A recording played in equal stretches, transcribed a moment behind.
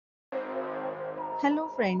Hello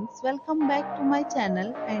friends, welcome back to my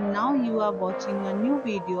channel and now you are watching a new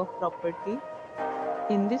video of property.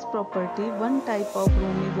 In this property, one type of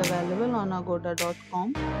room is available on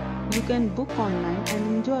agoda.com. You can book online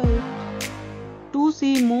and enjoy it. To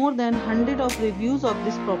see more than 100 of reviews of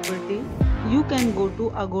this property, you can go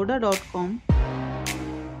to agoda.com.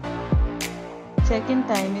 Check-in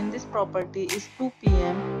time in this property is 2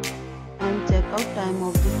 p.m. and check-out time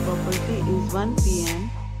of this property is 1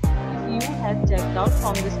 p.m. If you have checked out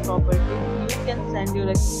from this property, you can send your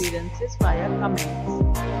experiences via comments.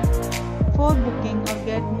 For booking or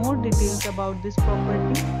get more details about this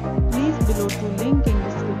property, please below to link in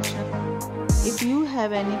description. If you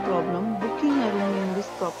have any problem booking a room in this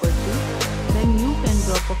property, then you can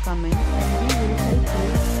drop a comment and we will help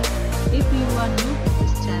you. If you are new to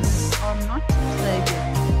this channel or not subscribed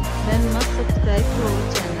yet, then must subscribe to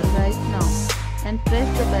our channel right now and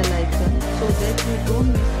press the bell icon so that you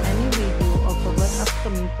don't miss any video of our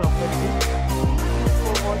upcoming property.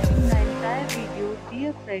 For watching the entire video,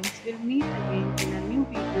 dear friends, we'll meet again in a new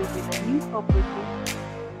video with a new property.